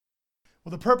Well,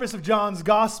 the purpose of John's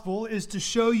gospel is to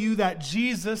show you that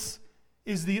Jesus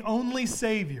is the only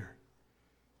Savior,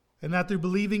 and that through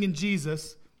believing in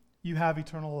Jesus, you have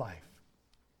eternal life.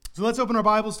 So let's open our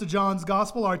Bibles to John's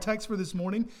gospel. Our text for this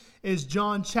morning is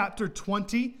John chapter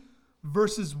 20,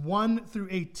 verses 1 through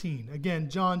 18. Again,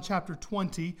 John chapter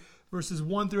 20, verses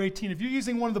 1 through 18. If you're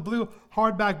using one of the blue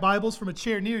hardback Bibles from a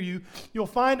chair near you, you'll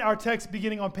find our text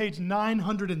beginning on page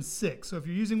 906. So if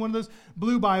you're using one of those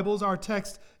blue Bibles, our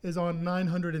text is on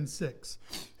 906.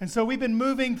 And so we've been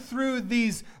moving through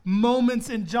these moments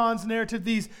in John's narrative,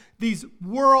 these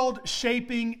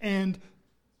world-shaping and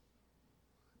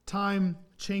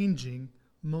time-changing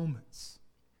moments.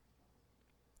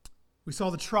 We saw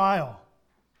the trial.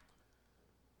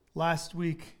 Last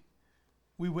week,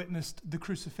 we witnessed the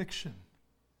crucifixion.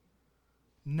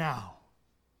 Now,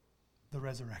 the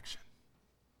resurrection.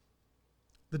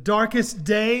 The darkest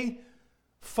day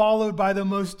followed by the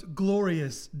most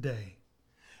glorious day.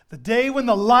 The day when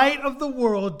the light of the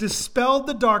world dispelled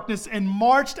the darkness and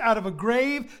marched out of a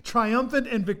grave triumphant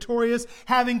and victorious,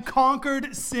 having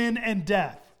conquered sin and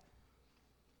death.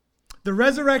 The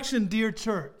resurrection, dear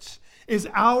church, is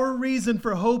our reason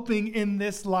for hoping in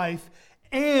this life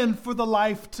and for the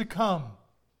life to come.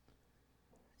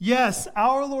 Yes,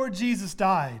 our Lord Jesus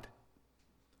died.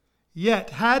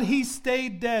 Yet, had he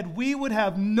stayed dead, we would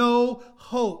have no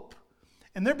hope.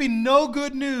 And there'd be no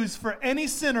good news for any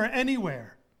sinner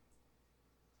anywhere.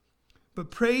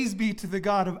 But praise be to the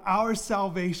God of our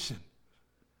salvation,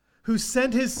 who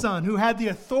sent his Son, who had the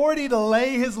authority to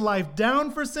lay his life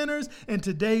down for sinners, and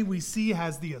today we see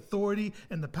has the authority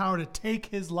and the power to take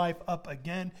his life up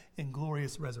again in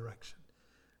glorious resurrection.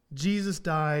 Jesus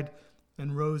died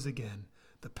and rose again.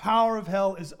 The power of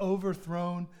hell is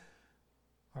overthrown.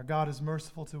 Our God is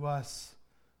merciful to us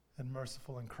and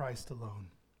merciful in Christ alone.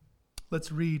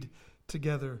 Let's read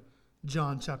together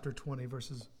John chapter 20,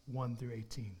 verses 1 through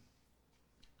 18.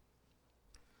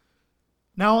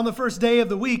 Now on the first day of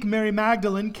the week, Mary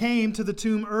Magdalene came to the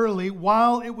tomb early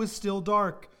while it was still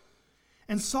dark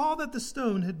and saw that the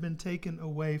stone had been taken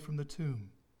away from the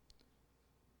tomb.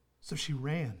 So she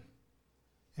ran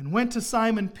and went to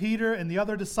Simon Peter and the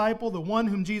other disciple, the one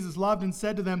whom Jesus loved, and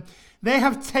said to them, "They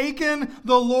have taken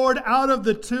the Lord out of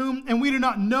the tomb, and we do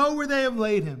not know where they have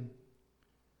laid him."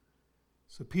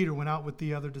 So Peter went out with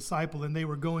the other disciple, and they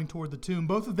were going toward the tomb.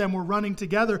 Both of them were running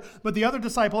together, but the other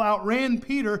disciple outran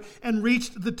Peter and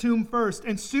reached the tomb first.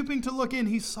 And stooping to look in,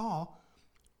 he saw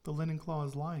the linen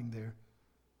cloths lying there,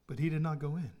 but he did not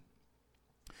go in.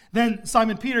 Then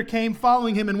Simon Peter came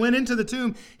following him and went into the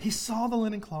tomb. He saw the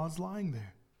linen cloths lying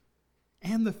there,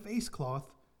 and the face cloth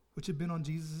which had been on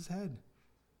Jesus' head,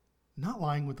 not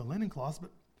lying with the linen cloths,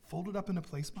 but folded up in a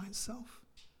place by itself.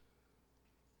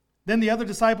 Then the other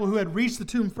disciple who had reached the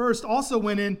tomb first also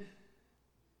went in,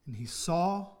 and he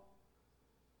saw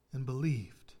and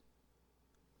believed.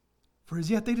 For as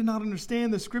yet they did not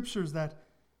understand the scripture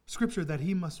that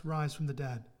he must rise from the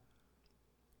dead.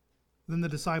 Then the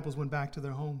disciples went back to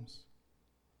their homes.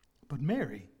 But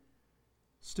Mary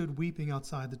stood weeping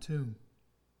outside the tomb.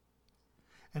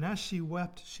 And as she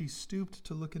wept, she stooped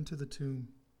to look into the tomb.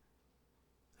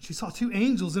 She saw two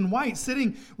angels in white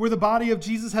sitting where the body of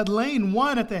Jesus had lain,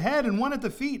 one at the head and one at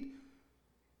the feet.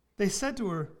 They said to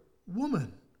her,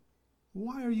 "Woman,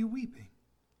 why are you weeping?"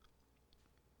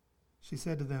 She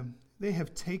said to them, "They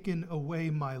have taken away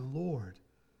my Lord,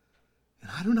 and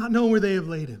I do not know where they have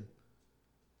laid him."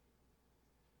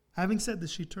 Having said this,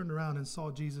 she turned around and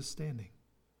saw Jesus standing.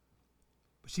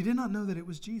 But she did not know that it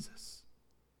was Jesus.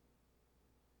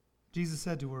 Jesus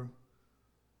said to her,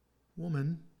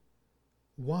 "Woman,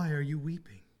 why are you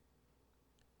weeping?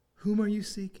 Whom are you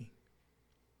seeking?"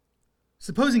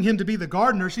 Supposing him to be the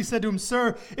gardener, she said to him,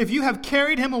 "Sir, if you have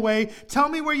carried him away, tell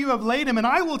me where you have laid him, and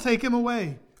I will take him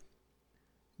away."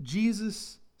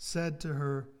 Jesus said to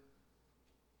her,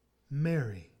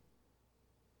 "Mary."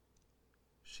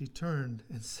 She turned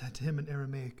and said to him in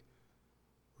Aramaic,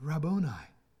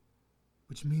 "Rabboni,"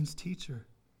 which means teacher.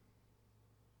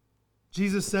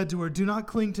 Jesus said to her, "Do not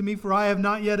cling to me, for I have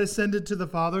not yet ascended to the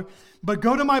Father, but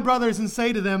go to my brothers and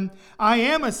say to them, I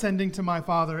am ascending to my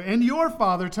Father and your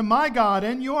Father, to my God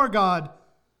and your God."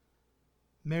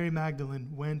 Mary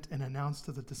Magdalene went and announced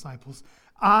to the disciples,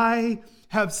 "I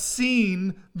have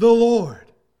seen the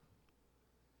Lord,"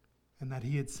 and that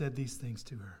he had said these things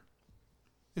to her.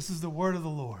 This is the word of the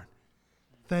Lord.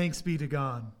 Thanks be to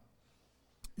God.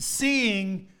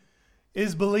 Seeing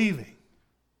is believing.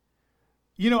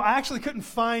 You know, I actually couldn't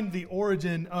find the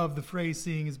origin of the phrase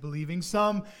seeing is believing.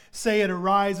 Some say it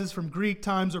arises from Greek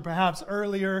times or perhaps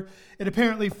earlier. It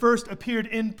apparently first appeared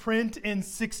in print in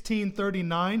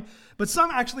 1639, but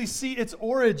some actually see its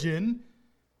origin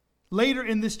later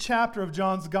in this chapter of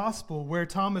John's Gospel, where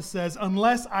Thomas says,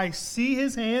 "Unless I see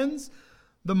his hands,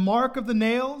 the mark of the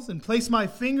nails, and place my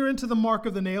finger into the mark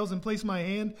of the nails, and place my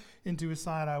hand into his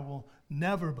side, I will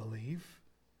never believe."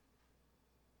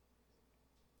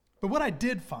 But what I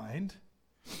did find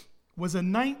was a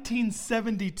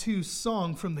 1972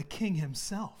 song from the king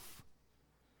himself.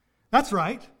 That's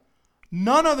right.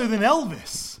 None other than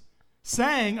Elvis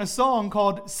sang a song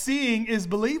called "Seeing is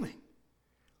Believing."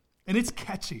 And it's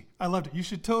catchy. I loved it. You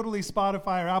should totally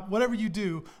Spotify or Apple, whatever you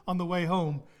do on the way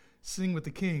home, sing with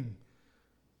the king.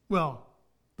 Well,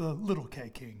 the little K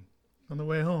king on the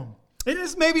way home. It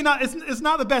is maybe not, it's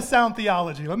not the best sound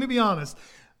theology, let me be honest.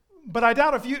 But I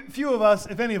doubt a few of us,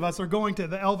 if any of us, are going to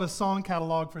the Elvis song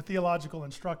catalog for theological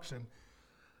instruction.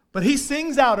 But he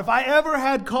sings out, "If I ever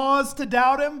had cause to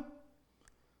doubt him,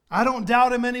 I don't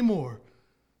doubt him anymore.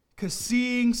 Because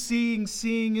seeing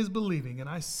is believing, and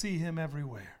I see him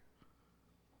everywhere."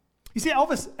 You see,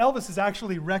 Elvis is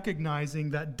actually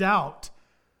recognizing that doubt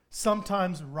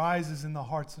sometimes rises in the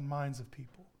hearts and minds of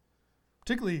people,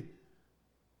 particularly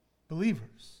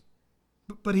believers.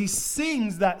 But he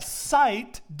sings that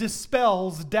sight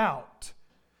dispels doubt.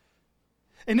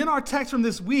 And in our text from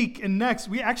this week and next,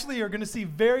 we actually are going to see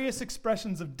various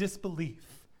expressions of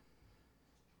disbelief.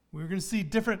 We're going to see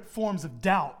different forms of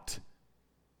doubt.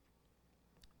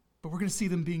 But we're going to see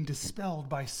them being dispelled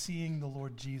by seeing the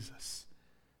Lord Jesus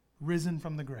risen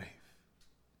from the grave.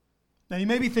 Now you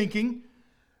may be thinking,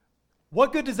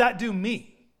 what good does that do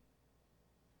me?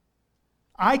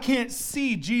 I can't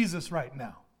see Jesus right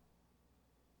now.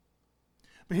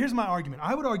 But here's my argument.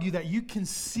 I would argue that you can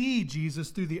see Jesus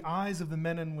through the eyes of the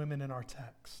men and women in our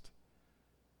text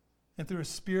and through a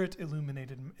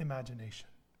spirit-illuminated imagination.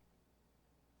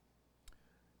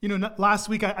 You know, last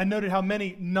week I noted how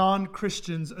many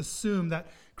non-Christians assume that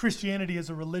Christianity is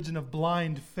a religion of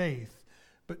blind faith.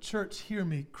 But church, hear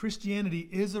me. Christianity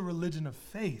is a religion of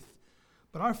faith,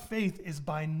 but our faith is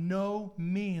by no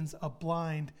means a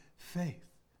blind faith.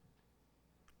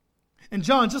 And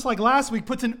John, just like last week,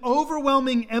 puts an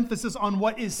overwhelming emphasis on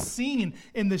what is seen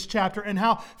in this chapter and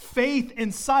how faith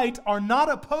and sight are not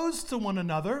opposed to one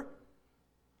another,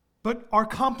 but are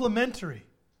complementary.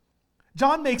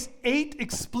 John makes 8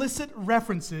 explicit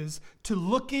references to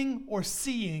looking or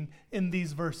seeing in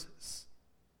these verses.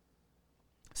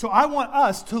 So I want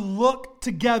us to look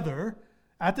together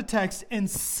at the text and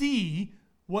see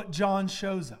what John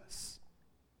shows us.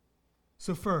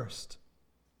 So first,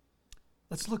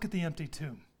 let's look at the empty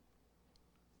tomb.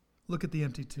 Look at the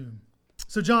empty tomb.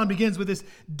 So John begins with this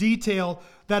detail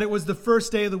that it was the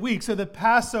first day of the week. So the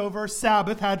Passover,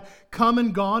 Sabbath, had come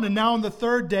and gone. And now on the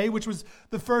third day, which was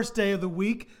the first day of the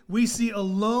week, we see a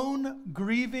lone,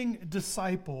 grieving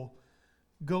disciple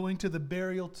going to the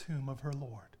burial tomb of her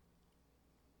Lord.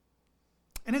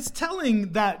 And it's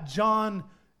telling that John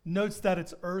notes that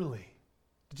it's early.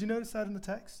 Did you notice that in the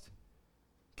text?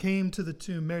 Came to the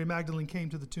tomb. Mary Magdalene came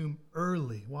to the tomb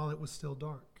early while it was still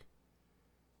dark.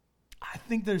 I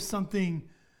think there's something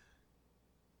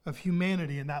of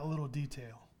humanity in that little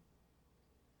detail.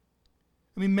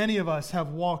 I mean, many of us have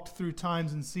walked through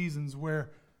times and seasons where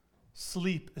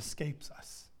sleep escapes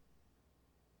us,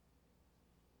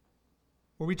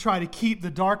 where we try to keep the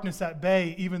darkness at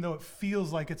bay even though it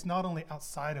feels like it's not only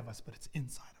outside of us, but it's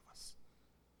inside of us.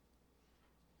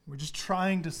 We're just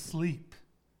trying to sleep.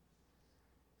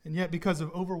 And yet, because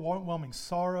of overwhelming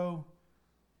sorrow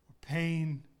or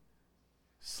pain,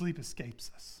 sleep escapes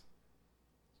us.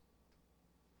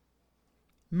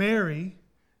 Mary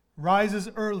rises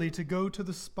early to go to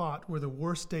the spot where the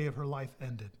worst day of her life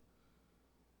ended,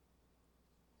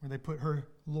 where they put her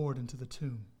Lord into the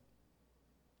tomb.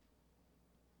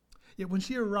 Yet when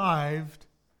she arrived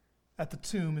at the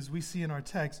tomb, as we see in our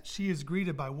text, she is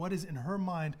greeted by what is in her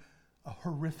mind a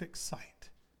horrific sight.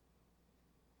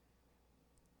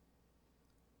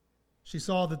 She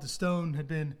saw that the stone had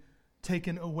been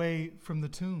taken away from the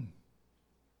tomb.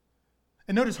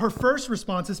 And notice her first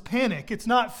response is panic. It's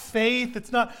not faith.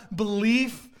 It's not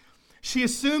belief. She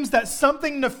assumes that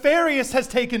something nefarious has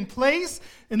taken place.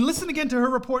 And listen again to her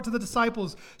report to the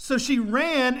disciples. So she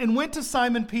ran and went to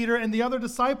Simon Peter and the other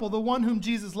disciple, the one whom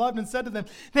Jesus loved, and said to them,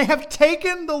 "They have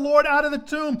taken the Lord out of the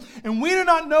tomb, and we do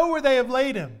not know where they have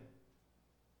laid him."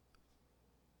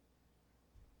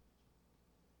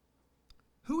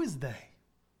 Who is they?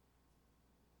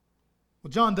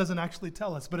 Well, John doesn't actually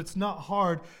tell us, but it's not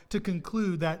hard to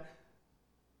conclude that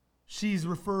she's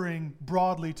referring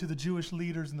broadly to the Jewish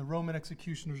leaders and the Roman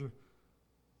executioners, or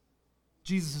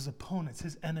Jesus' opponents,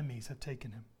 his enemies have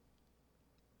taken him.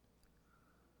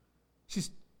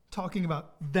 She's talking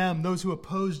about them, those who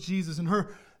oppose Jesus, and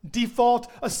her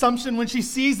default assumption when she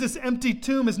sees this empty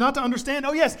tomb is not to understand,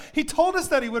 oh yes, he told us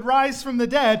that he would rise from the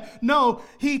dead. No,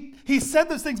 he said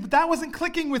those things, but that wasn't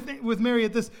clicking with Mary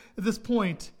at this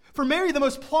point. For Mary, the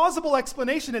most plausible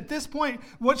explanation at this point,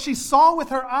 what she saw with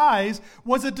her eyes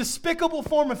was a despicable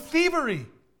form of thievery.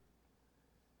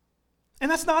 And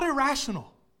that's not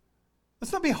irrational.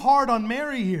 Let's not be hard on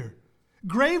Mary here.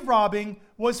 Grave robbing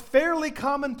was fairly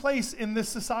commonplace in this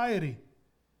society.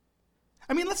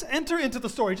 I mean, let's enter into the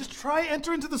story. Just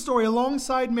enter into the story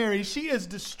alongside Mary. She is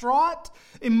distraught,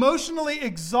 emotionally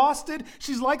exhausted.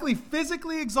 She's likely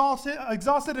physically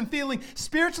exhausted and feeling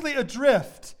spiritually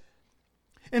adrift.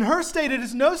 In her state, it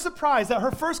is no surprise that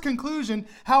her first conclusion,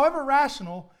 however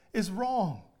rational, is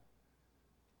wrong.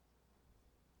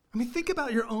 I mean, think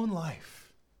about your own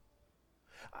life.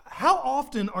 How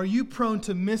often are you prone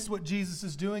to miss what Jesus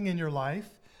is doing in your life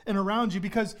and around you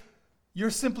because you're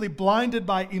simply blinded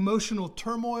by emotional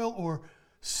turmoil or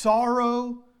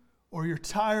sorrow, or you're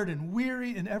tired and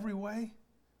weary in every way?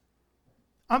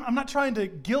 I'm not trying to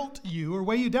guilt you or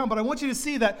weigh you down, but I want you to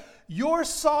see that your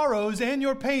sorrows and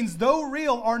your pains, though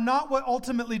real, are not what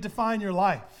ultimately define your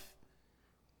life.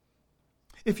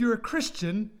 If you're a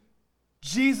Christian,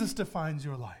 Jesus defines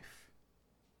your life.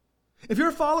 If you're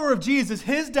a follower of Jesus,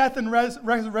 his death and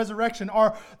resurrection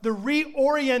are the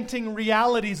reorienting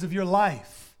realities of your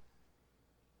life.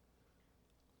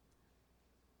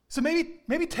 So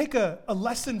maybe take a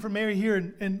lesson from Mary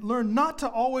here and learn not to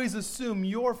always assume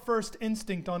your first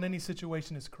instinct on any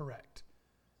situation is correct.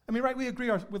 I mean, right, we agree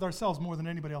with ourselves more than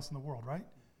anybody else in the world, right?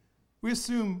 We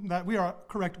assume that we are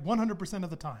correct 100% of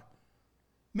the time.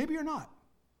 Maybe you're not.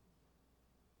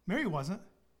 Mary wasn't.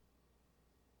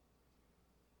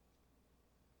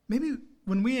 Maybe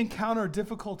when we encounter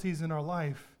difficulties in our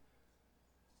life,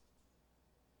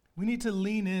 we need to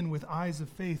lean in with eyes of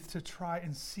faith to try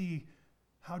and see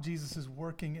how Jesus is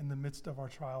working in the midst of our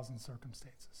trials and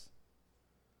circumstances.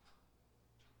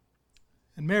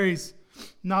 And Mary's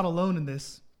not alone in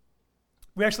this.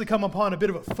 We actually come upon a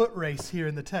bit of a foot race here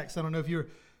in the text. I don't know if you're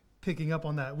picking up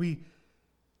on that. We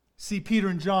see Peter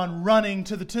and John running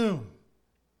to the tomb.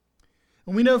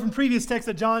 And we know from previous texts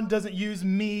that John doesn't use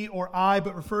me or I,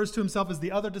 but refers to himself as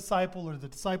the other disciple or the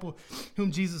disciple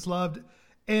whom Jesus loved.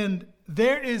 And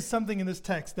there is something in this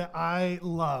text that I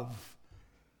love.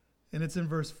 And it's in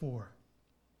verse 4.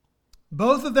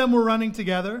 Both of them were running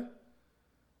together,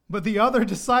 but the other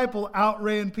disciple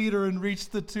outran Peter and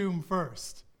reached the tomb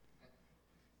first.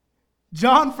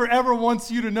 John forever wants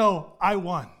you to know, I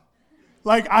won.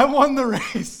 Like, I won the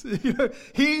race.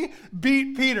 He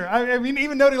beat Peter. I mean,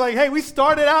 even noting like, hey, we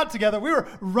started out together. We were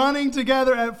running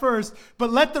together at first, but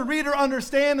let the reader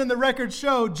understand and the record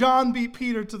show John beat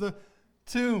Peter to the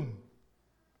tomb.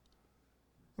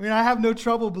 I mean, I have no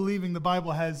trouble believing the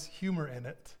Bible has humor in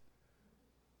it.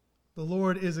 The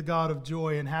Lord is a God of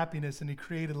joy and happiness, and he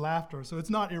created laughter. So it's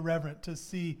not irreverent to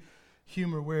see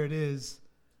humor where it is.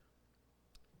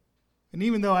 And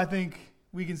even though I think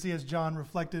we can see as John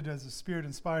reflected, as the Spirit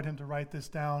inspired him to write this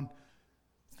down,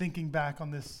 thinking back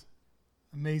on this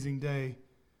amazing day,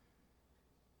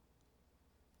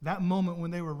 that moment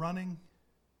when they were running,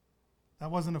 that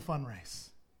wasn't a fun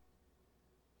race.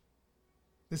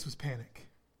 This was panic.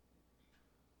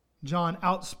 John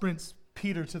outsprints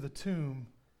Peter to the tomb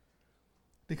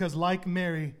because, like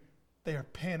Mary, they are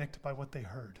panicked by what they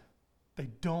heard. They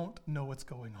don't know what's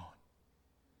going on.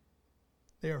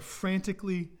 They are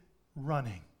frantically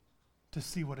running to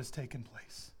see what has taken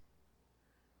place.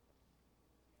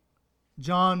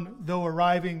 John, though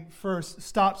arriving first,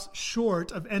 stops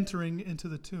short of entering into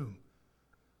the tomb.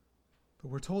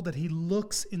 But we're told that he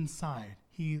looks inside.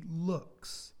 He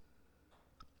looks.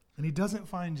 And he doesn't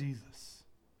find Jesus.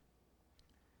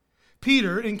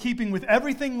 Peter, in keeping with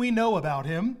everything we know about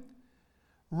him,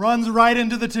 runs right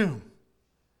into the tomb.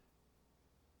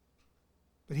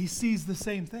 But he sees the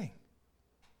same thing.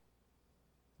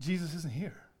 Jesus isn't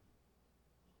here.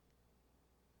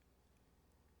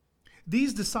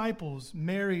 These disciples,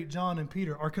 Mary, John, and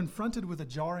Peter, are confronted with a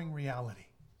jarring reality.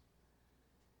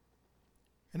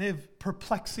 And they have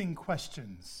perplexing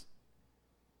questions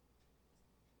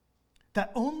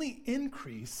that only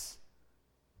increase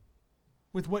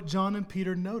with what John and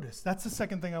Peter notice. That's the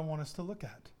second thing I want us to look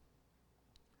at.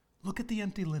 Look at the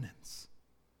empty linens.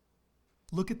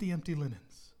 Look at the empty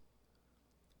linens.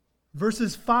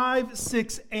 Verses 5,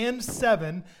 6, and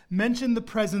 7 mention the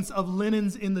presence of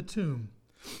linens in the tomb.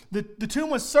 The tomb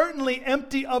was certainly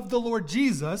empty of the Lord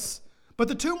Jesus, but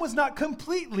the tomb was not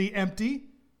completely empty.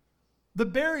 The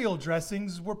burial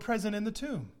dressings were present in the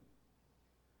tomb.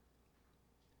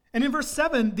 And in verse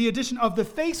 7, the addition of the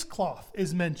face cloth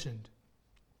is mentioned.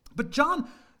 But John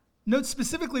Note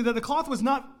specifically that the cloth was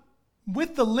not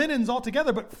with the linens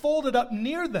altogether, but folded up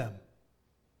near them.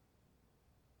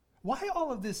 Why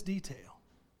all of this detail?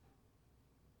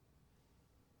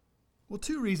 Well,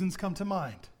 two reasons come to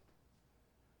mind.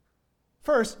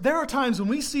 First, there are times when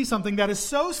we see something that is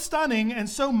so stunning and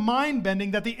so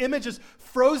mind-bending that the image is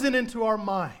frozen into our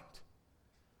mind.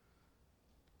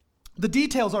 The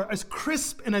details are as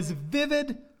crisp and as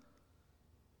vivid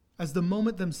as the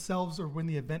moment themselves or when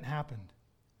the event happened.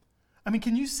 I mean,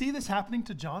 can you see this happening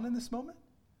to John in this moment?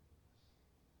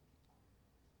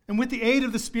 And with the aid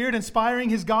of the Spirit inspiring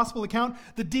his gospel account,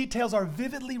 the details are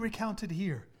vividly recounted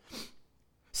here.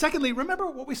 Secondly, remember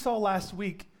what we saw last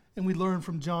week and we learned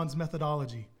from John's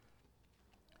methodology.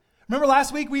 Remember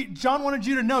last week, John wanted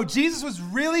you to know Jesus was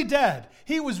really dead.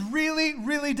 He was really,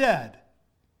 really dead.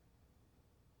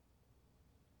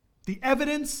 The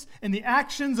evidence and the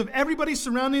actions of everybody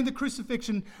surrounding the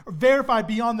crucifixion are verified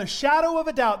beyond the shadow of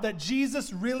a doubt that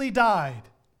Jesus really died.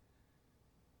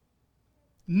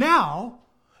 Now,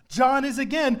 John is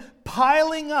again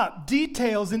piling up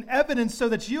details and evidence so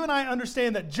that you and I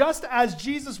understand that just as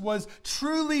Jesus was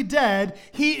truly dead,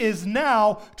 he is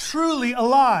now truly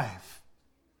alive.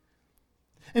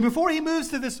 And before he moves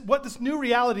to what this new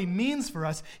reality means for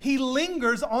us, he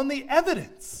lingers on the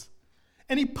evidence.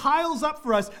 And he piles up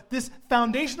for us this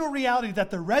foundational reality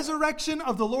that the resurrection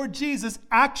of the Lord Jesus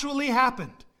actually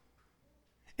happened.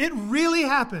 It really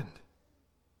happened.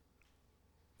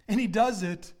 And he does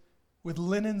it with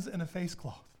linens and a face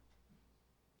cloth.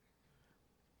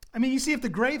 I mean, you see, if the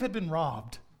grave had been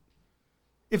robbed,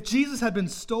 if Jesus had been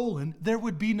stolen, there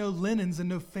would be no linens and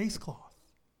no face cloth.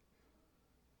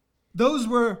 Those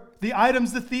were the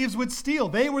items the thieves would steal.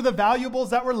 They were the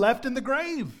valuables that were left in the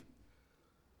grave.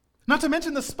 Not to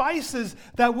mention the spices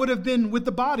that would have been with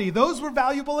the body. Those were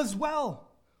valuable as well.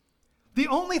 The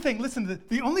only thing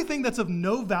that's of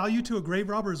no value to a grave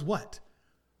robber is what?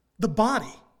 The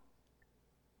body.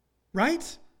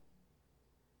 Right?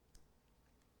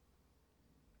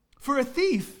 For a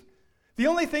thief, the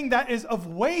only thing that is of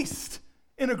waste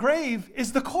in a grave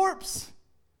is the corpse.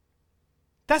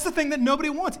 That's the thing that nobody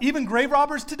wants, even grave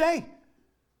robbers today.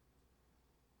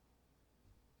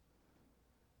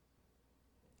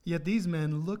 Yet these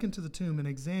men look into the tomb and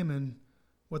examine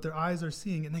what their eyes are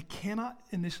seeing, and they cannot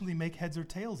initially make heads or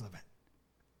tails of it.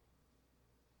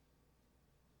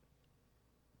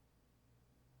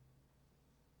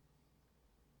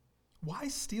 Why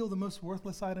steal the most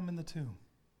worthless item in the tomb?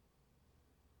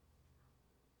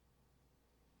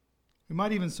 We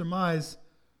might even surmise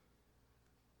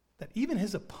that even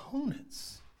his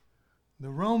opponents, the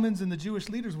Romans and the Jewish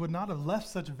leaders, would not have left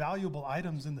such valuable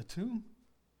items in the tomb.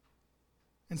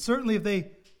 And certainly if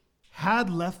they had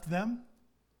left them,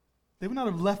 they would not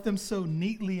have left them so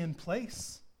neatly in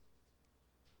place.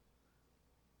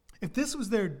 If this was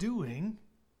their doing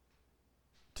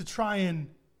to try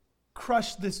and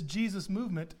crush this Jesus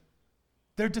movement,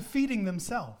 they're defeating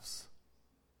themselves.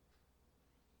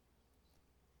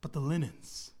 But the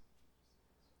linens,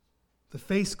 the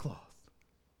face cloth,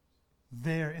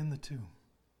 there in the tomb.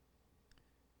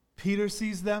 Peter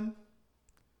sees them.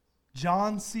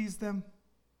 John sees them.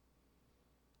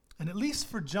 And at least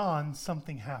for John,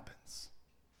 something happens.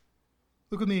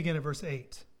 Look with me again at verse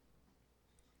 8.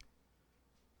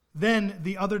 Then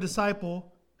the other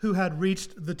disciple who had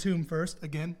reached the tomb first,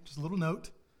 again, just a little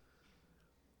note,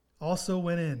 also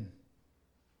went in.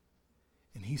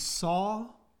 And he saw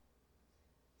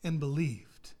and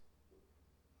believed.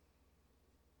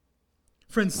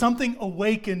 Friends, something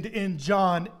awakened in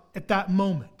John at that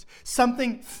moment.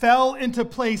 Something fell into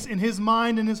place in his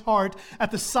mind and his heart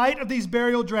at the sight of these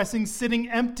burial dressings sitting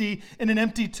empty in an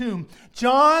empty tomb.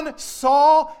 John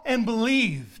saw and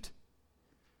believed.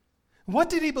 What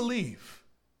did he believe?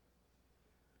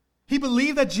 He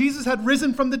believed that Jesus had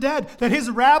risen from the dead, that his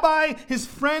rabbi, his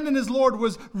friend, and his Lord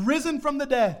was risen from the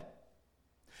dead.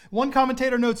 One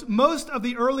commentator notes, most of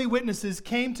the early witnesses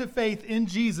came to faith in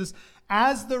Jesus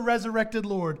as the resurrected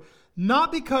Lord,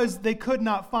 not because they could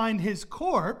not find his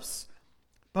corpse,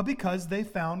 but because they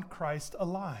found Christ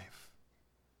alive.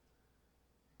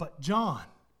 But John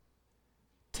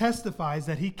testifies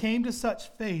that he came to such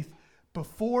faith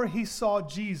before he saw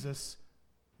Jesus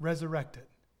resurrected.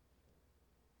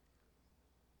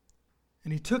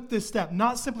 And he took this step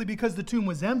not simply because the tomb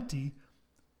was empty,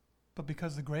 but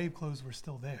because the grave clothes were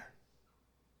still there.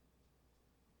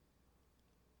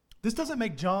 This doesn't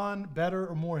make John better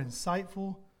or more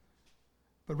insightful,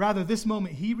 but rather this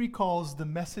moment he recalls the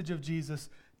message of Jesus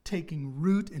taking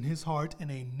root in his heart in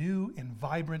a new and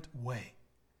vibrant way.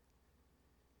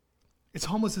 It's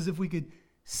almost as if we could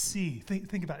see,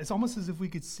 think about it, it's almost as if we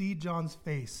could see John's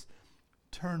face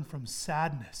turn from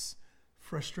sadness,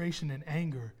 frustration, and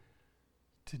anger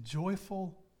to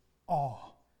joyful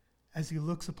awe as he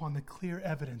looks upon the clear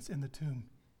evidence in the tomb.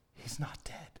 He's not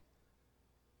dead.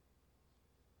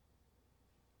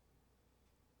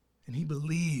 And he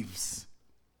believes.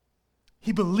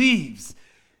 He believes.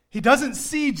 He doesn't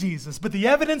see Jesus, but the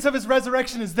evidence of his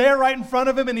resurrection is there right in front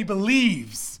of him, and he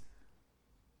believes.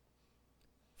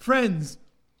 Friends,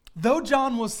 though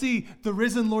John will see the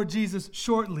risen Lord Jesus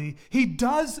shortly, he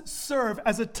does serve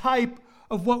as a type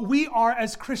of what we are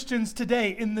as Christians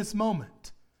today in this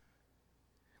moment.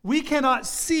 We cannot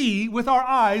see with our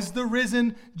eyes the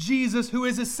risen Jesus who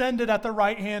is ascended at the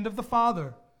right hand of the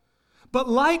Father. But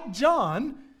like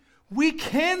John, we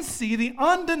can see the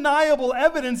undeniable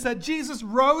evidence that Jesus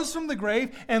rose from the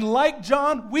grave, and like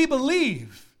John, we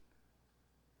believe.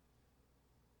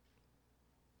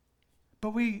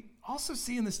 But we also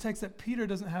see in this text that Peter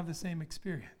doesn't have the same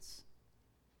experience.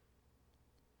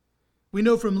 We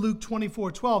know from Luke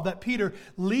 24:12 that Peter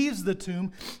leaves the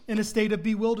tomb in a state of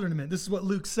bewilderment. This is what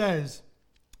Luke says.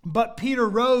 But Peter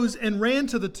rose and ran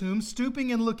to the tomb,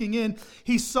 stooping and looking in.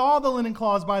 He saw the linen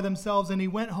cloths by themselves, and he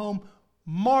went home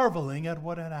marveling at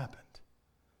what had happened.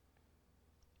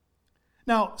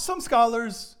 Now, some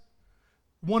scholars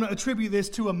want to attribute this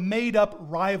to a made-up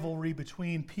rivalry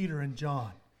between Peter and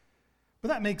John. But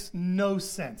that makes no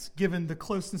sense, given the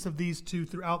closeness of these two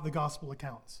throughout the gospel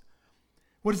accounts.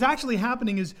 What is actually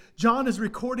happening is John is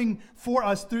recording for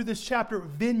us through this chapter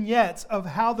vignettes of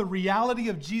how the reality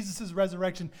of Jesus'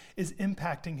 resurrection is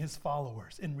impacting his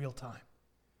followers in real time.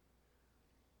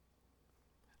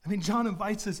 I mean, John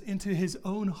invites us into his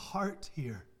own heart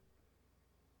here.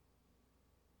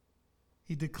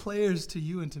 He declares to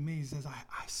you and to me, he says,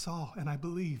 I saw and I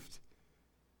believed.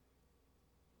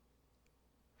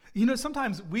 You know,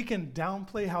 sometimes we can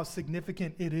downplay how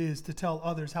significant it is to tell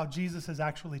others how Jesus has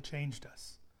actually changed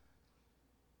us.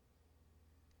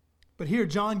 But here,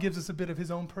 John gives us a bit of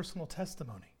his own personal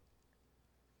testimony.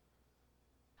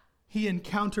 He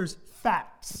encounters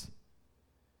facts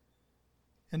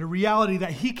and a reality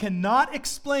that he cannot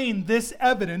explain this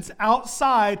evidence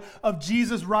outside of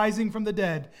Jesus rising from the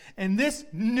dead. And this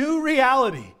new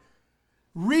reality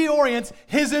reorients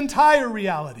his entire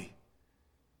reality.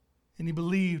 And he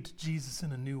believed Jesus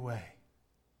in a new way.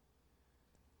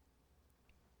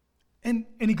 And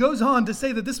he goes on to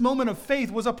say that this moment of faith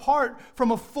was apart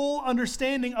from a full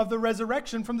understanding of the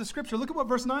resurrection from the Scripture. Look at what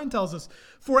verse 9 tells us.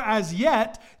 For as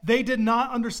yet, they did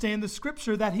not understand the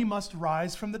Scripture that he must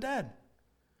rise from the dead.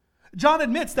 John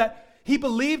admits that he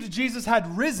believed Jesus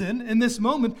had risen in this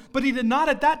moment, but he did not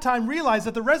at that time realize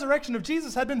that the resurrection of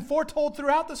Jesus had been foretold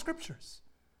throughout the Scriptures.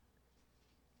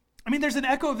 I mean, there's an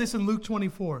echo of this in Luke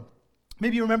 24.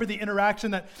 Maybe you remember the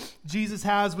interaction that Jesus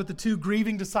has with the two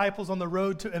grieving disciples on the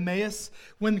road to Emmaus.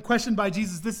 When questioned by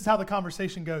Jesus, this is how the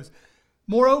conversation goes.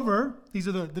 Moreover, these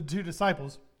are the two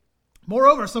disciples.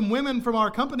 Moreover, some women from our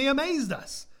company amazed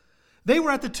us. They were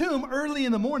at the tomb early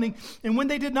in the morning, and when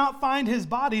they did not find his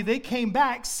body, they came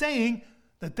back saying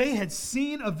that they had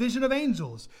seen a vision of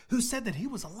angels who said that he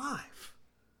was alive.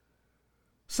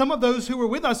 Some of those who were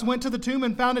with us went to the tomb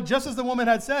and found it just as the woman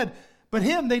had said, but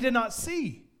him they did not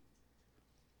see.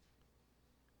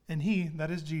 And he,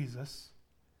 that is Jesus,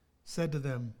 said to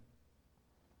them,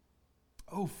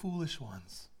 O foolish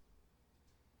ones,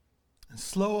 and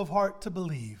slow of heart to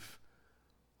believe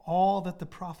all that the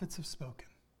prophets have spoken.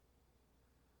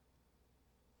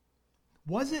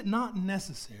 Was it not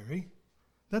necessary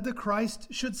that the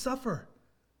Christ should suffer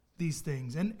these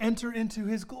things and enter into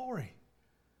his glory?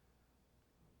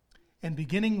 And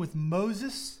beginning with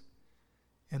Moses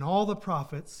and all the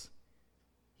prophets,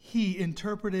 he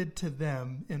interpreted to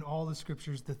them in all the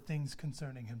Scriptures the things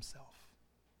concerning himself.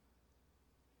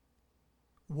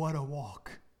 What a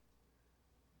walk.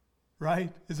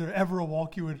 Right? Is there ever a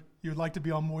walk you would like to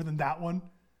be on more than that one?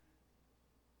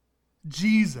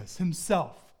 Jesus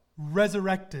himself,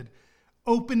 resurrected,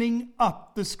 opening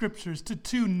up the Scriptures to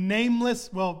two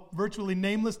virtually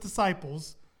nameless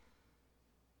disciples,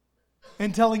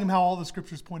 and telling him how all the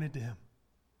Scriptures pointed to him.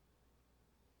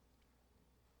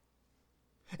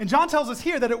 And John tells us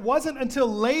here that it wasn't until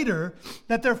later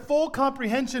that their full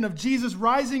comprehension of Jesus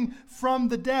rising from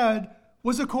the dead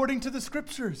was according to the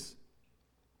Scriptures.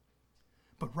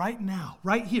 But right now,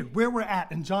 right here, where we're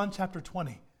at in John chapter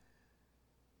 20,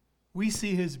 we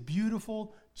see his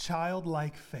beautiful,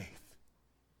 childlike faith.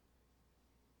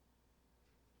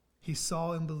 He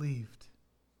saw and believed.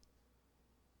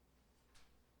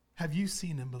 Have you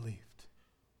seen and believed?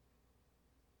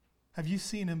 Have you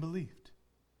seen and believed?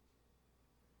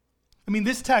 I mean,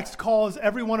 this text calls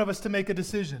every one of us to make a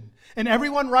decision. And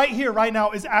everyone right here, right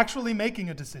now, is actually making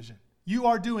a decision. You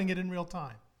are doing it in real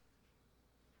time.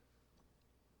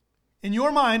 In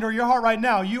your mind or your heart right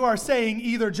now, you are saying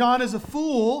either John is a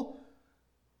fool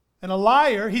and a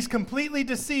liar, he's completely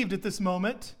deceived at this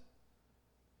moment,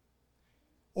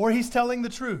 or he's telling the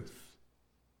truth.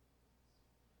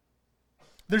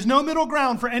 There's no middle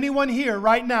ground for anyone here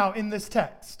right now in this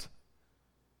text.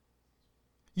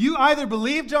 You either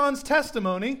believe John's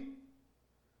testimony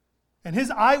and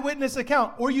his eyewitness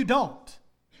account, or you don't.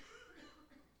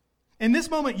 In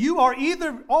this moment, you are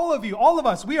either, all of you, all of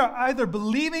us, we are either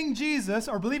believing Jesus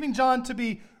or believing John to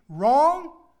be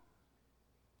wrong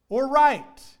or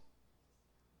right.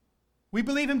 We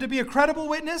believe him to be a credible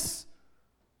witness,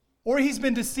 or he's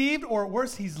been deceived, or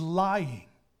worse, he's lying.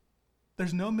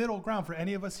 There's no middle ground for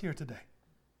any of us here today.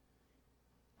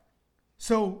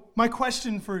 So my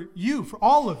question for you, for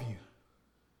all of you,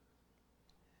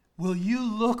 will you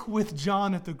look with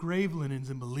John at the grave linens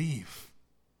and believe?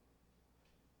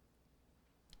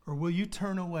 Or will you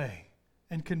turn away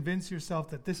and convince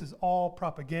yourself that this is all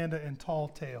propaganda and tall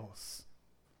tales?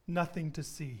 Nothing to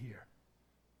see here.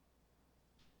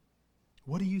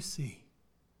 What do you see?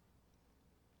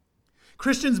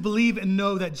 Christians believe and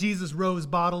know that Jesus rose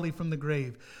bodily from the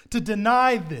grave. To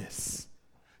deny this,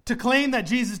 to claim that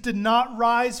Jesus did not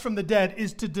rise from the dead,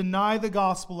 is to deny the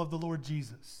gospel of the Lord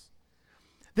Jesus.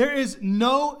 There is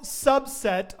no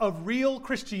subset of real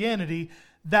Christianity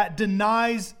that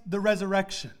denies the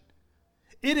resurrection.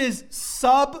 It is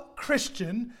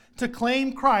sub-Christian to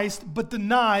claim Christ but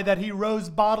deny that he rose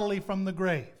bodily from the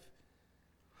grave.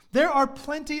 There are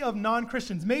plenty of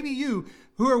non-Christians, maybe you,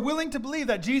 who are willing to believe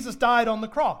that Jesus died on the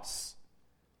cross.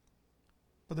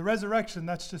 But the resurrection,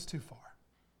 that's just too far.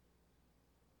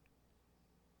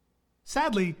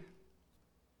 Sadly,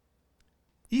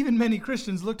 even many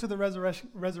Christians look to the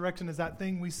resurrection as that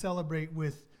thing we celebrate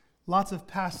with lots of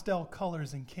pastel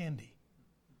colors and candy.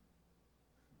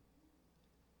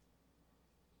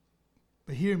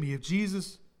 But hear me, if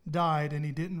Jesus died and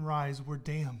he didn't rise, we're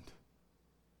damned.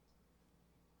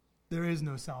 There is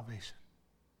no salvation.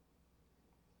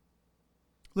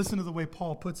 Listen to the way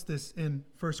Paul puts this in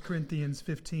 1 Corinthians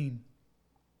 15.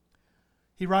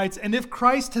 He writes, "And if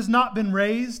Christ has not been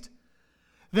raised,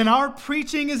 then our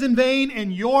preaching is in vain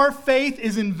and your faith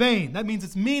is in vain." That means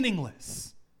it's meaningless.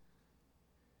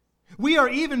 We are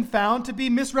even found to be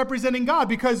misrepresenting God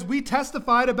because we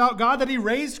testified about God that he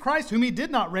raised Christ, whom he did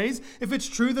not raise, if it's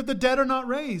true that the dead are not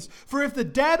raised. For if the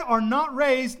dead are not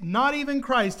raised, not even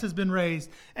Christ has been raised.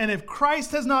 And if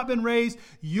Christ has not been raised,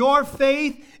 your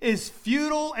faith is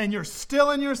futile and you're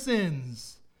still in your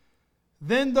sins.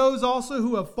 Then those also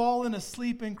who have fallen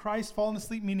asleep in Christ, fallen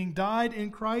asleep meaning died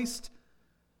in Christ,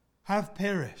 have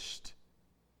perished.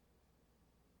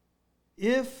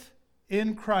 If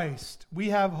in Christ we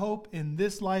have hope in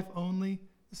this life only,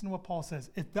 listen to what Paul says.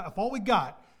 If all we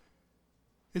got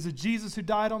is a Jesus who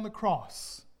died on the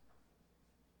cross,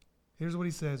 here's what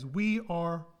he says: we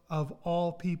are of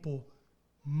all people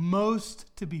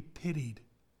most to be pitied.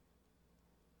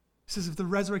 He says if the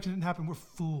resurrection didn't happen, we're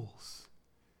fools.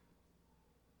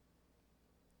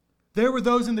 There were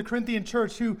those in the Corinthian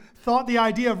church who thought the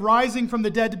idea of rising from the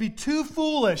dead to be too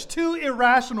foolish, too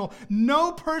irrational.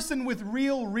 No person with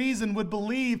real reason would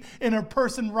believe in a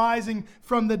person rising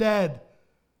from the dead.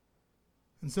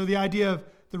 And so the idea of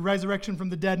the resurrection from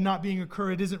the dead not being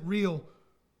occurred, it isn't real,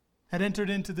 had entered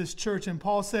into this church. And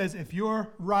Paul says, if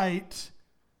you're right,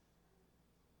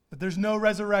 that there's no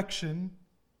resurrection,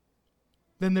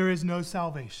 then there is no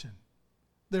salvation.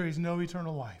 There is no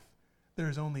eternal life. There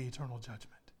is only eternal judgment.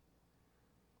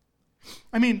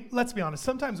 I mean, let's be honest.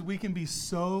 Sometimes we can be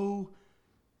so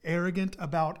arrogant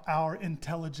about our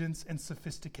intelligence and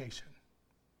sophistication,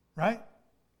 right?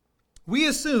 We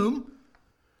assume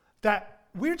that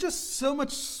we're just so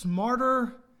much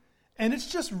smarter, and it's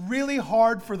just really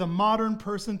hard for the modern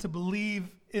person to believe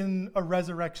in a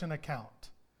resurrection account.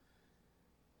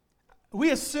 We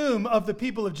assume of the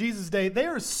people of Jesus' day, they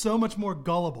are so much more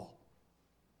gullible.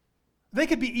 They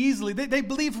could be easily, they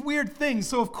believe weird things,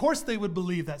 so of course they would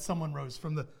believe that someone rose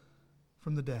from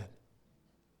the dead.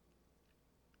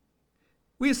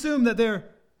 We assume that they're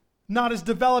not as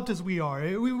developed as we are.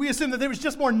 We assume that it was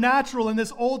just more natural in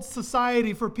this old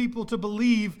society for people to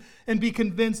believe and be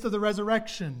convinced of the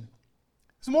resurrection.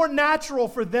 It's more natural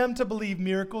for them to believe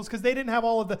miracles because they didn't have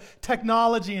all of the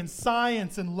technology and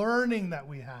science and learning that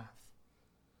we have.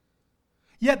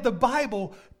 Yet the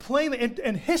Bible plainly,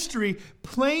 and history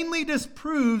plainly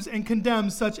disproves and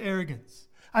condemns such arrogance.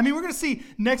 I mean, we're going to see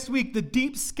next week the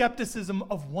deep skepticism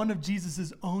of one of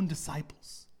Jesus' own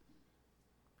disciples.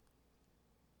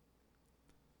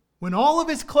 When all of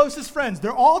his closest friends,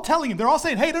 they're all telling him, they're all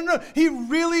saying, hey, no, he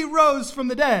really rose from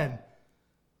the dead.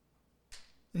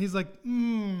 And he's like,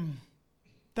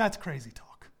 that's crazy talk.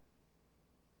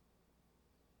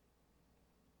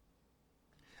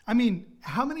 I mean,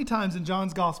 how many times in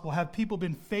John's gospel have people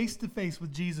been face to face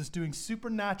with Jesus doing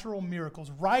supernatural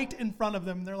miracles right in front of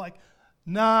them? And they're like,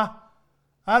 nah,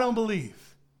 I don't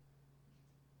believe.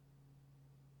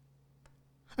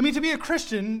 I mean, to be a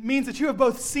Christian means that you have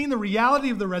both seen the reality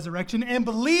of the resurrection and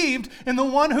believed in the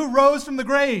one who rose from the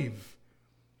grave.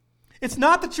 It's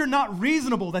not that you're not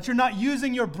reasonable, that you're not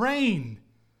using your brain,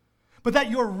 but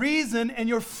that your reason and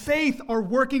your faith are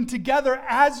working together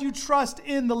as you trust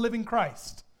in the living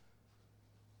Christ.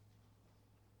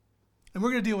 And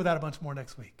we're going to deal with that a bunch more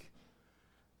next week.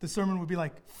 The sermon would be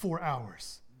like 4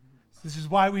 hours. This is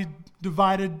why we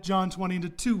divided John 20 into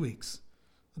 2 weeks,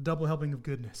 a double helping of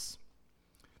goodness.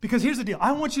 Because here's the deal.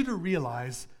 I want you to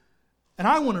realize, and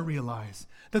I want to realize,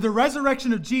 that the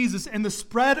resurrection of Jesus and the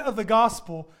spread of the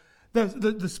gospel,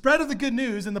 the spread of the good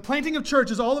news and the planting of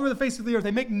churches all over the face of the earth,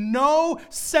 they make no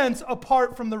sense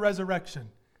apart from the resurrection.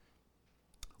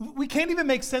 We can't even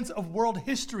make sense of world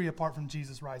history apart from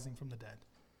Jesus rising from the dead.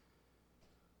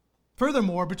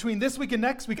 Furthermore, between this week and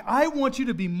next week, I want you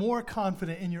to be more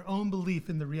confident in your own belief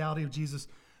in the reality of Jesus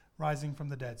rising from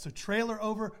the dead. So trailer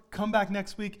over, come back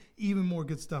next week, even more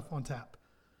good stuff on tap.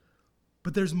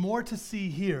 But there's more to see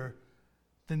here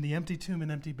than the empty tomb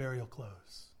and empty burial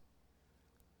clothes.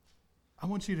 I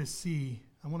want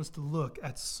us to look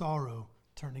at sorrow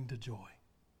turning to joy.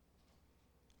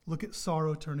 Look at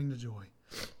sorrow turning to joy.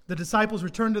 The disciples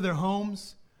return to their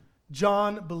homes.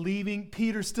 John believing,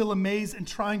 Peter still amazed and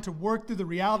trying to work through the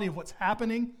reality of what's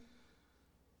happening.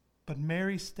 But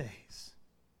Mary stays.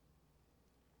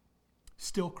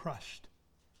 Still crushed.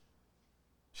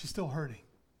 She's still hurting.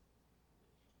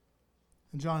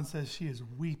 And John says she is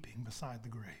weeping beside the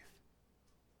grave,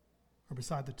 or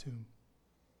beside the tomb.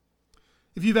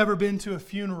 If you've ever been to a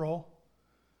funeral,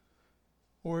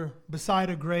 or beside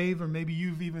a grave, or maybe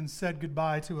you've even said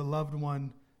goodbye to a loved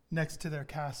one next to their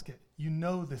casket, you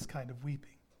know this kind of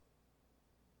weeping.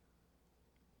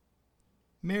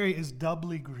 Mary is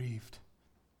doubly grieved.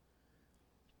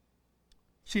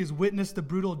 She has witnessed the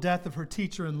brutal death of her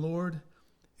teacher and Lord,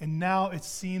 and now it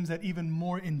seems that even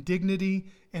more indignity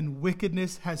and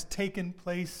wickedness has taken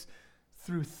place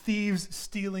through thieves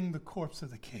stealing the corpse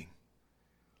of the king.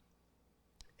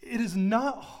 It is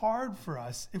not hard for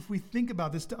us, if we think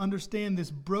about this, to understand this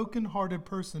broken-hearted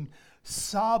person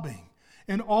sobbing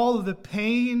and all of the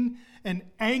pain and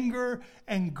anger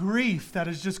and grief that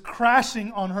is just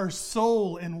crashing on her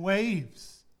soul in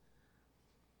waves.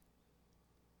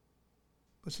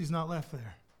 But she's not left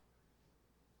there.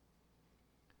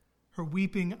 Her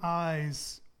weeping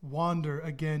eyes wander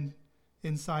again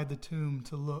inside the tomb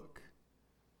to look.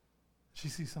 She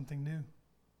sees something new.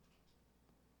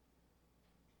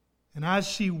 And as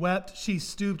she wept, she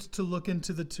stooped to look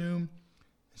into the tomb,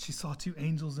 and she saw 2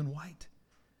 angels in white,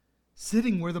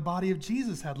 sitting where the body of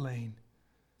Jesus had lain,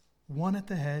 one at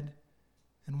the head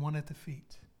and one at the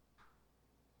feet.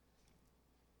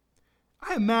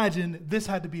 I imagine this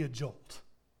had to be a jolt.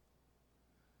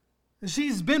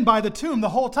 She's been by the tomb the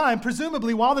whole time,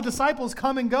 presumably while the disciples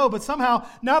come and go, but somehow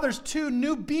now there's 2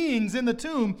 new beings in the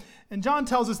tomb, and John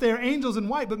tells us they are angels in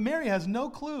white, but Mary has no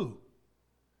clue.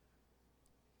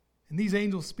 And these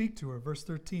angels speak to her, verse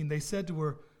 13. They said to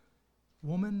her,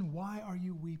 "Woman, why are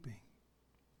you weeping?"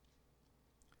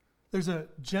 There's a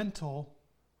gentle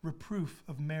reproof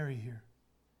of Mary here.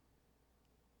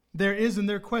 There is in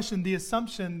their question the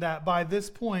assumption that by this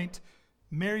point,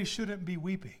 Mary shouldn't be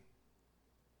weeping.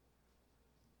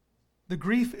 The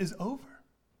grief is over.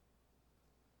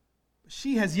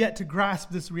 She has yet to grasp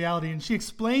this reality, and she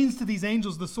explains to these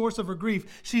angels the source of her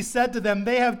grief. She said to them,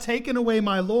 "They have taken away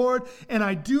my Lord, and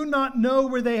I do not know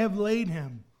where they have laid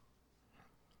him."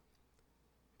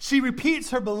 She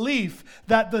repeats her belief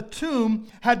that the tomb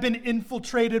had been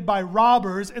infiltrated by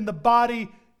robbers and the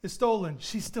body is stolen.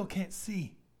 She still can't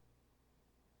see.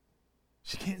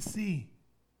 She can't see.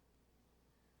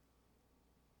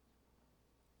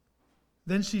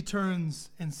 Then she turns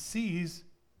and sees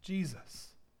Jesus,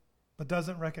 but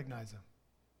doesn't recognize him.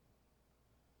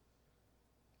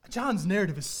 John's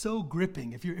narrative is so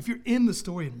gripping. If you're in the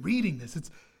story and reading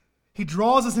this, he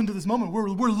draws us into this moment.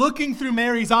 We're looking through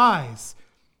Mary's eyes.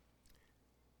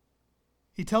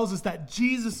 He tells us that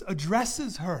Jesus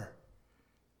addresses her,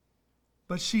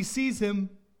 but she sees him,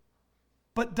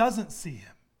 but doesn't see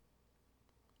him.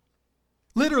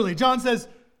 Literally, John says,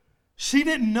 she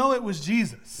didn't know it was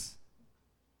Jesus.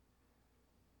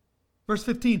 Verse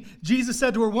 15, Jesus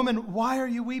said to her, "Woman, why are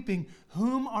you weeping?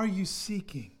 Whom are you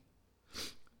seeking?"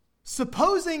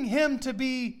 Supposing him to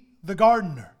be the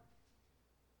gardener.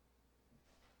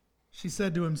 She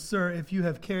said to him, "Sir, if you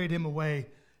have carried him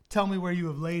away, tell me where you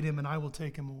have laid him, and I will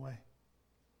take him away."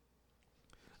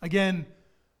 Again,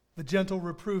 the gentle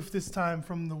reproof, this time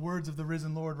from the words of the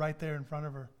risen Lord right there in front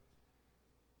of her.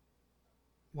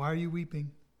 Why are you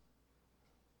weeping?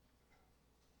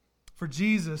 For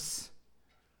Jesus,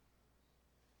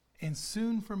 and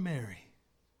soon for Mary,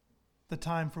 the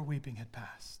time for weeping had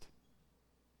passed.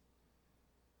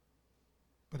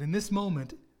 But in this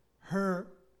moment, her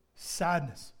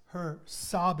sadness, her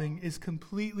sobbing is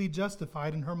completely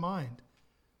justified in her mind.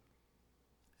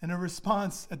 And her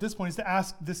response at this point is to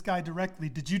ask this guy directly,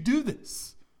 "Did you do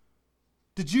this?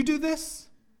 Did you do this?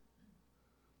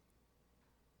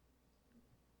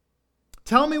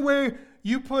 Tell me where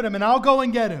you put him and I'll go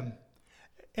and get him."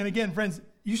 And again, friends,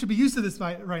 you should be used to this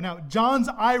right now. John's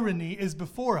irony is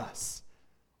before us,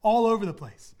 all over the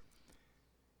place.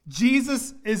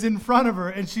 Jesus is in front of her,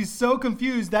 and she's so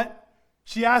confused that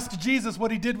she asks Jesus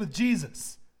what he did with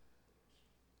Jesus.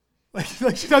 Like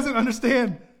she doesn't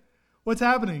understand what's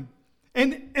happening.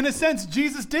 And in a sense,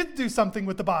 Jesus did do something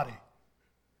with the body.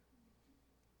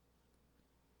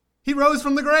 He rose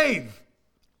from the grave.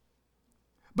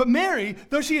 But Mary,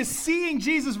 though she is seeing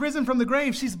Jesus risen from the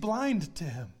grave, she's blind to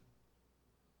him.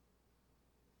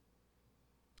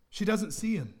 She doesn't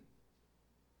see him.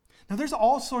 Now, there's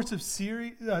all sorts of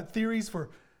theories for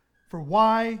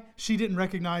why she didn't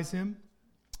recognize him.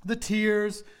 The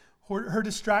tears, her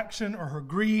distraction, or her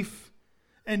grief.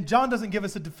 And John doesn't give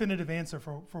us a definitive answer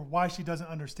for why she doesn't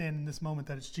understand in this moment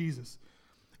that it's Jesus.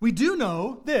 We do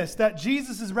know this, that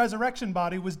Jesus' resurrection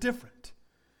body was different.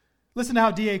 Listen to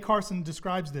how D.A. Carson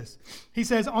describes this. He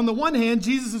says, on the one hand,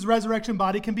 Jesus' resurrection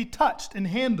body can be touched and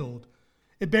handled.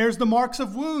 It bears the marks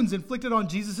of wounds inflicted on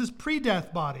Jesus'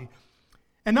 pre-death body,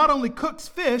 and not only cooks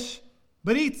fish,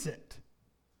 but eats it.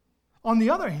 On the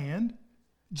other hand,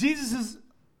 Jesus'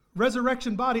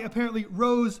 resurrection body apparently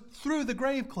rose through the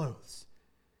grave clothes.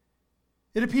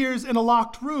 It appears in a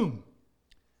locked room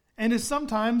and is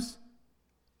sometimes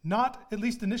not, at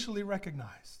least initially,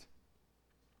 recognized.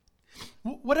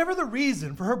 Whatever the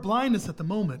reason for her blindness at the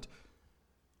moment,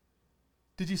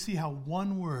 did you see how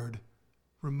one word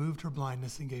removed her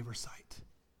blindness and gave her sight?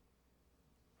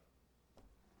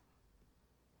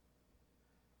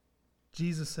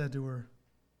 Jesus said to her,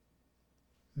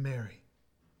 "Mary."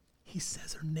 He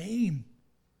says her name.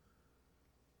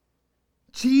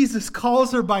 Jesus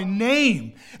calls her by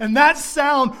name, and that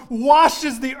sound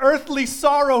washes the earthly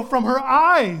sorrow from her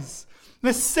eyes.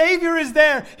 The Savior is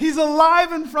there. He's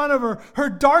alive in front of her. Her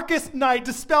darkest night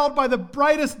dispelled by the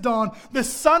brightest dawn. The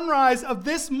sunrise of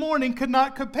this morning could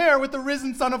not compare with the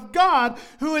risen Son of God,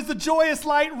 who is the joyous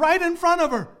light right in front of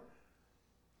her.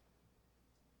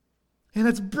 And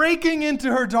it's breaking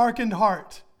into her darkened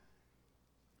heart.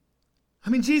 I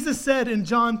mean, Jesus said in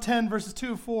John 10, verses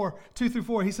 2 through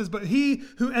 4, he says, "But he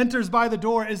who enters by the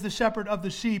door is the shepherd of the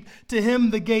sheep. To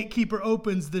him the gatekeeper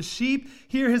opens. The sheep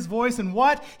hear his voice, and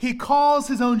what? He calls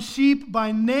his own sheep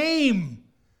by name,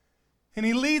 and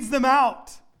he leads them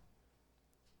out.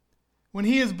 When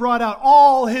he has brought out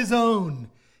all his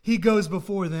own, he goes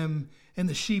before them, and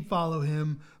the sheep follow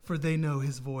him, for they know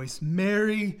his voice."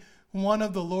 Mary, one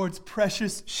of the Lord's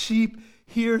precious sheep,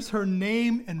 hears her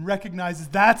name and recognizes,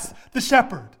 that's the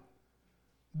shepherd.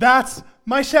 That's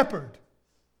my shepherd.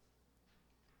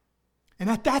 And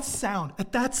at that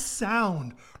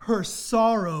sound, her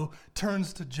sorrow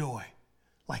turns to joy.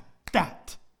 Like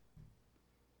that.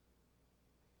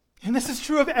 And this is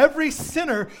true of every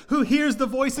sinner who hears the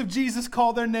voice of Jesus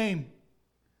call their name.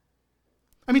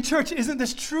 I mean, church, isn't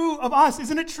this true of us?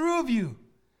 Isn't it true of you?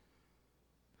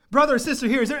 Brother or sister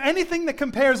here, is there anything that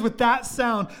compares with that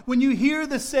sound when you hear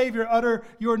the Savior utter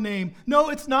your name? No,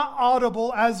 it's not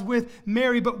audible as with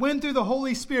Mary, but when through the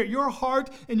Holy Spirit your heart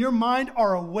and your mind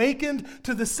are awakened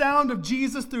to the sound of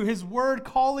Jesus through his word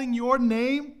calling your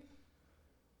name,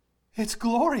 it's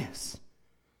glorious.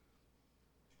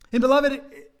 And beloved,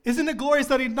 isn't it glorious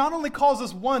that he not only calls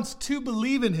us once to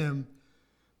believe in him,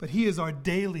 but he is our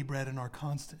daily bread and our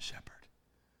constant shepherd,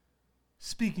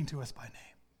 speaking to us by name.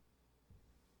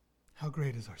 How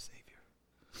great is our Savior.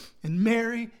 And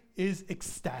Mary is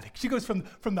ecstatic. She goes from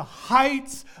the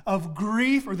heights of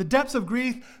grief, or the depths of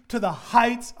grief, to the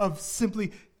heights of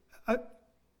simply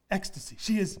ecstasy.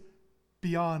 She is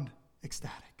beyond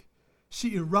ecstatic.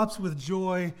 She erupts with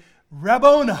joy,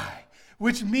 Rabboni,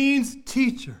 which means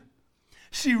teacher.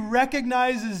 She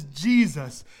recognizes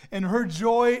Jesus, and her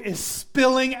joy is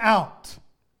spilling out.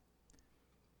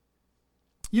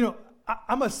 You know,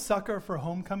 I'm a sucker for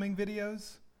homecoming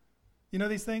videos. You know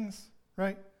these things,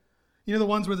 right? You know the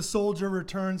ones where the soldier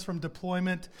returns from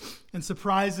deployment and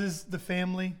surprises the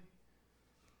family?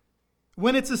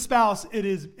 When it's a spouse, it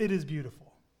is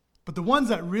beautiful. But the ones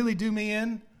that really do me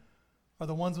in are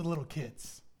the ones with little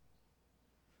kids.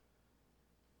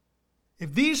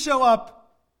 If these show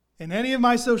up in any of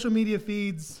my social media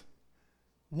feeds,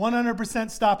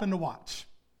 100% stopping to watch.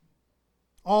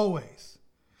 Always.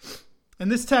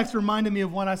 And this text reminded me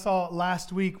of one I saw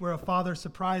last week where a father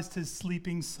surprised his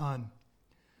sleeping son.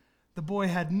 The boy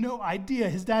had no idea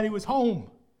his daddy was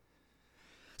home.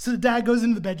 So the dad goes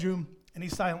into the bedroom and he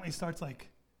silently starts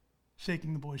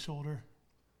shaking the boy's shoulder.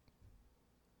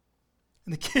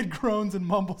 And the kid groans and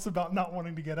mumbles about not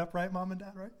wanting to get up, right, mom and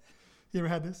dad, right? You ever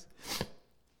had this?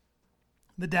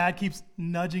 The dad keeps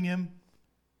nudging him.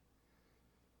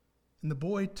 And the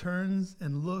boy turns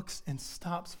and looks and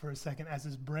stops for a second as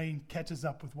his brain catches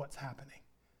up with what's happening.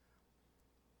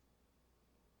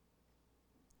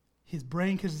 His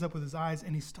brain catches up with his eyes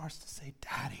and he starts to say,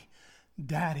 "Daddy,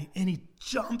 Daddy." And he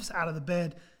jumps out of the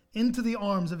bed into the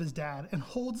arms of his dad and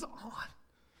holds on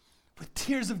with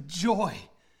tears of joy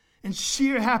and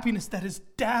sheer happiness that his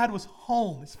dad was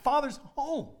home, his father's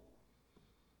home.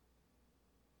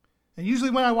 And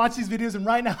usually when I watch these videos, and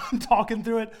right now I'm talking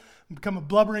through it, I become a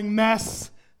blubbering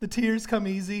mess. The tears come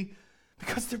easy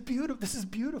because they're beautiful. This is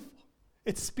beautiful.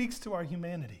 It speaks to our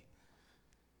humanity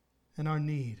and our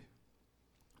need.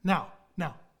 Now,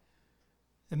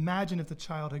 imagine if the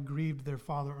child had grieved their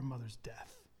father or mother's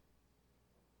death.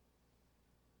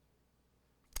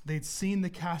 They'd seen the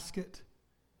casket,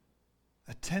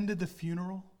 attended the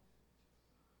funeral.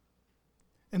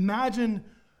 Imagine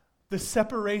the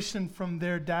separation from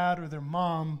their dad or their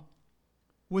mom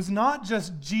was not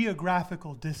just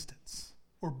geographical distance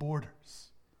or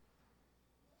borders,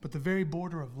 but the very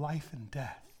border of life and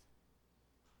death.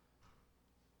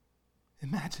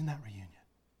 Imagine that reunion.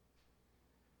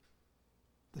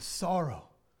 The sorrow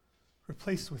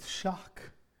replaced with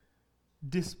shock,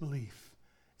 disbelief,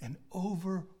 and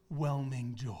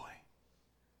overwhelming joy.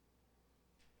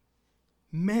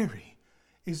 Mary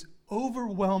is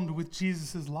overwhelmed with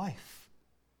Jesus' life,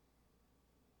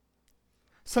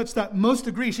 such that most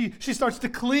agree she starts to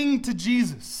cling to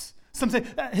Jesus. Some say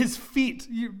his feet,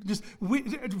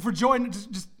 for joy,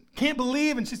 just can't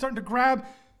believe, and she's starting to grab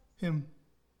him.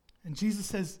 And Jesus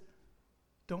says,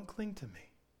 "Don't cling to me."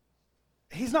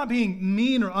 He's not being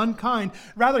mean or unkind.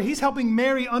 Rather, he's helping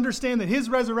Mary understand that his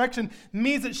resurrection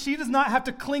means that she does not have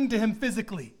to cling to him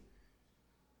physically.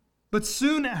 But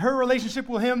soon her relationship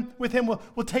with him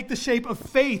will take the shape of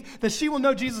faith, that she will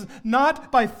know Jesus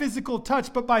not by physical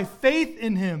touch, but by faith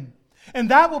in him. And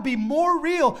that will be more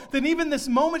real than even this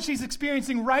moment she's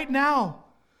experiencing right now.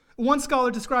 One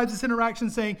scholar describes this interaction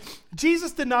saying,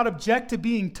 Jesus did not object to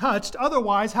being touched.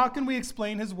 Otherwise, how can we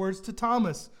explain his words to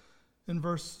Thomas in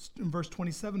verse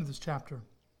 27 of this chapter?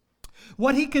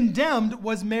 What he condemned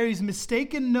was Mary's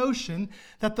mistaken notion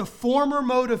that the former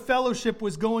mode of fellowship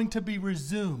was going to be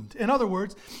resumed. In other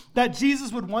words, that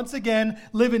Jesus would once again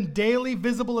live in daily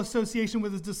visible association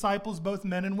with his disciples, both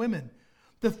men and women.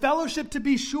 The fellowship, to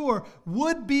be sure,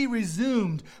 would be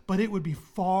resumed, but it would be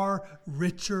far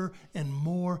richer and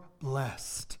more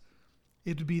blessed.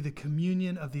 It would be the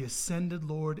communion of the ascended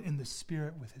Lord in the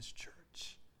Spirit with his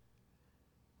church.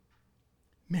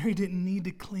 Mary didn't need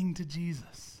to cling to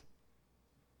Jesus.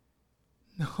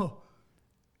 No,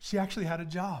 she actually had a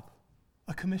job,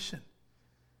 a commission.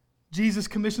 Jesus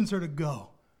commissions her to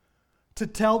go, to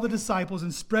tell the disciples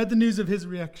and spread the news of his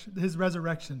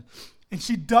resurrection. And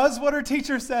she does what her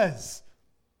teacher says.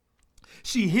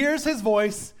 She hears his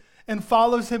voice and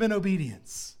follows him in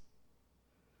obedience.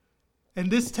 And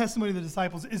this testimony of the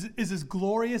disciples is as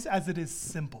glorious as it is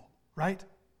simple, right?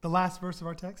 The last verse of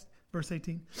our text, verse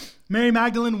 18. Mary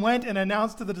Magdalene went and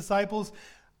announced to the disciples,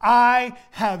 "I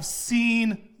have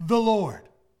seen the Lord."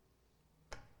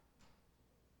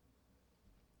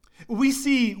 We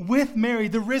see with Mary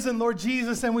the risen Lord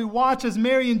Jesus, and we watch as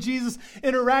Mary and Jesus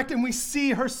interact, and we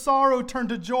see her sorrow turn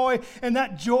to joy, and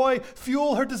that joy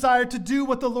fuel her desire to do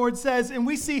what the Lord says. And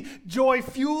we see joy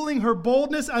fueling her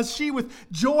boldness as she, with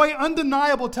joy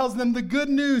undeniable, tells them the good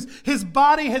news. His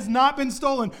body has not been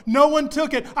stolen. No one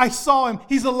took it. I saw him.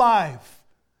 He's alive.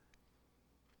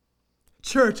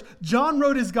 Church, John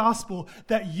wrote his gospel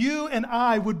that you and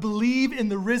I would believe in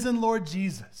the risen Lord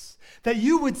Jesus, that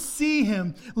you would see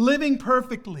him living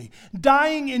perfectly,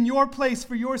 dying in your place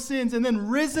for your sins, and then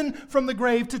risen from the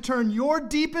grave to turn your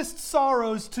deepest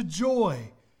sorrows to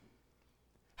joy.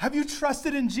 Have you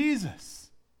trusted in Jesus?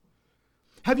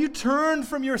 Have you turned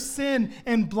from your sin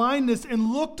and blindness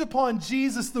and looked upon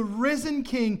Jesus, the risen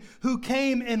King who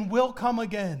came and will come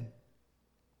again?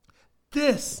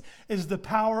 This is the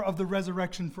power of the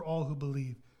resurrection for all who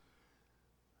believe.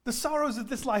 The sorrows of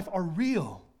this life are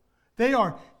real. They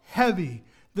are heavy.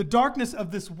 The darkness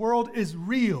of this world is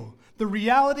real. The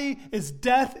reality is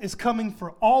death is coming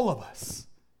for all of us.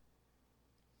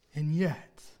 And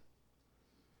yet,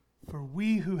 for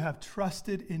we who have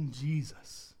trusted in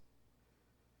Jesus,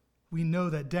 we know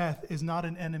that death is not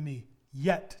an enemy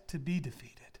yet to be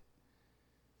defeated.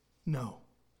 No.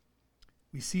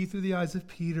 We see through the eyes of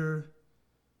Peter,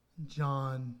 and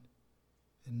John,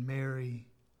 and Mary,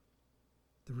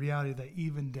 the reality that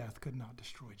even death could not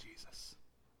destroy Jesus.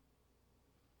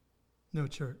 No,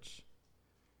 church.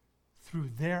 Through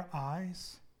their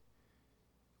eyes,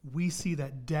 we see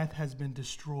that death has been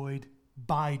destroyed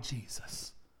by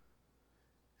Jesus.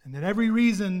 And that every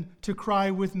reason to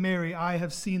cry with Mary, I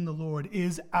have seen the Lord,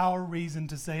 is our reason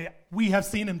to say, we have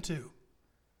seen him too.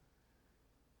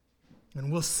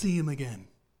 And we'll see him again.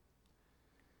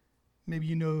 Maybe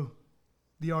you know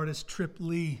the artist Trip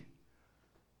Lee.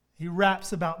 He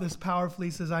raps about this powerfully.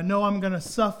 He says, I know I'm going to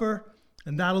suffer,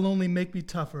 and that'll only make me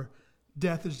tougher.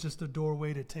 Death is just a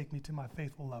doorway to take me to my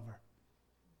faithful lover.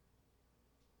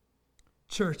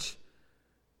 Church,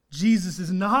 Jesus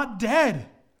is not dead.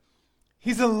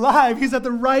 He's alive. He's at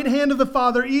the right hand of the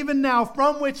Father even now,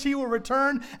 from which he will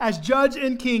return as judge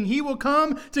and king. He will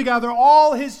come to gather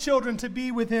all his children to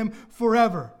be with him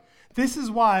forever. This is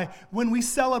why when we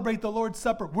celebrate the Lord's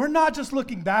Supper, we're not just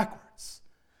looking backwards.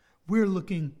 We're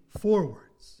looking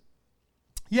forwards.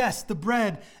 Yes, the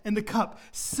bread and the cup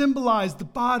symbolize the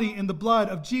body and the blood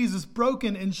of Jesus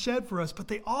broken and shed for us, but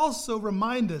they also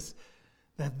remind us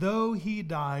that though he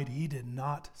died, he did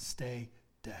not stay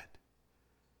dead.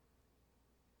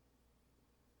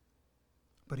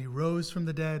 But he rose from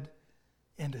the dead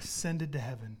and ascended to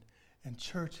heaven. And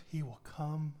church, he will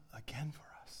come again for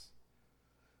us.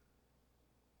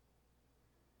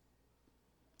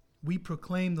 We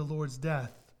proclaim the Lord's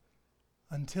death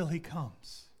until he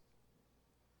comes.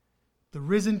 The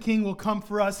risen King will come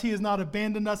for us. He has not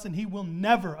abandoned us, and he will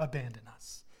never abandon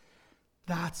us.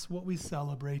 That's what we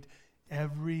celebrate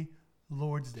every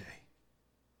Lord's Day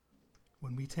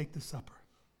when we take the supper.